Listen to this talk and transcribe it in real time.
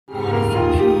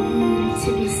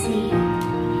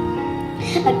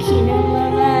a kingdom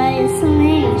of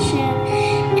isolation,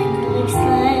 and it looks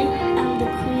like I'm the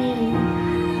queen.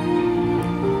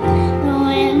 The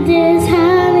wind is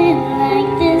howling like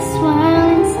this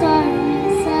wild storm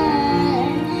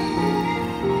inside.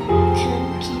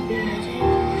 Couldn't keep it in,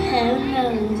 heaven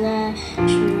knows I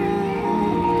tried.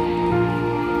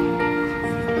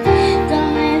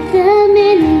 Don't let them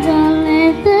in, don't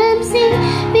let them see.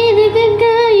 Be the good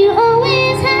girl you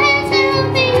always had to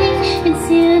be, and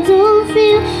still don't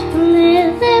feel. Don't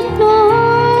let them know.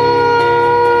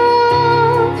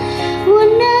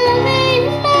 Would not let it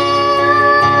know.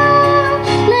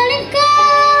 Let it go,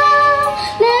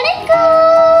 let it go.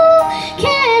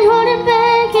 Can't hold it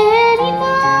back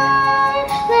anymore.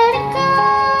 Let it go,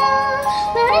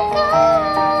 let it go.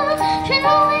 Should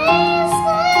always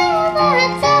never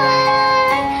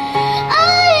die. I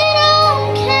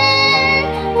don't care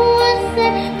what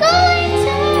they're going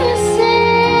to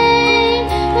say.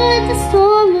 Let the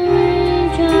storm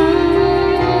rage on.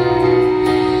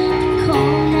 The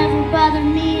cold never bothered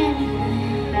me anyway.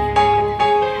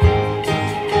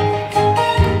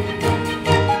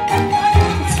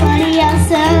 It's funny how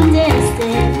some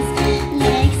distance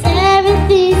makes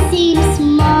everything seem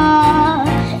small,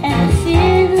 and I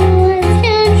fear the words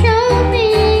control me,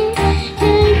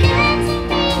 can't get to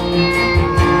me at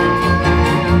all.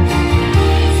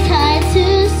 It's time to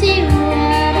see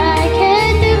what I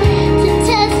can do to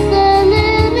test the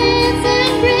limits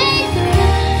and break through.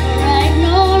 Right,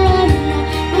 no longer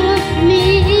with me,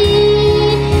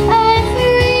 I'm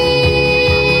free.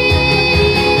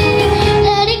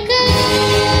 Let it go,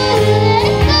 let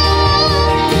it go.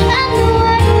 I'm the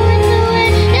one with the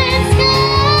wind and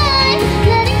sky.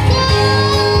 Let it go,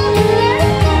 let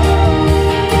it go.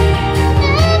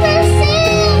 Never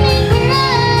see me cry.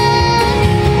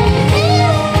 Here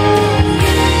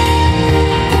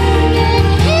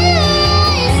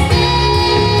I stay,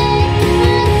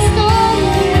 let the storm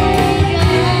rage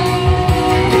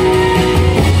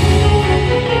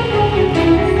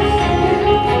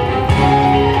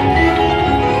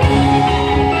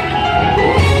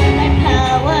My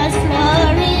powers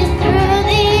flourish through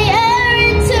the air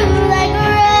into like a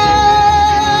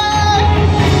road.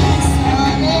 Saw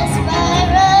this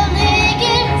spiraling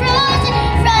and frozen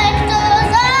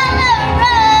fractals all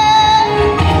around.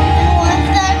 One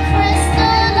that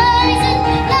crystallizes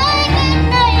like a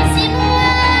icy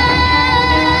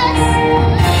glass.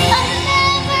 I'm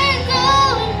never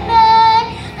going back.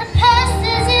 The past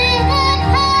is in the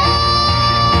past.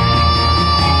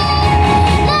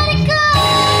 Let it go,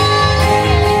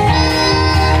 let it go.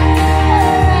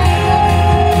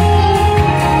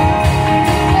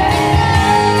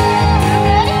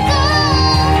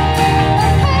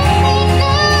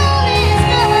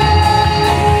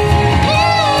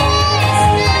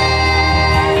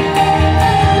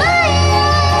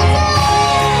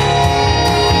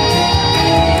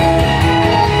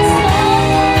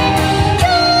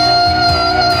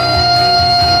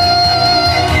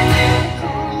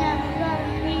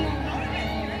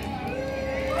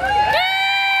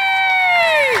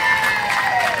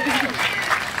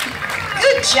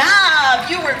 Good job.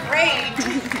 You were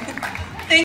great.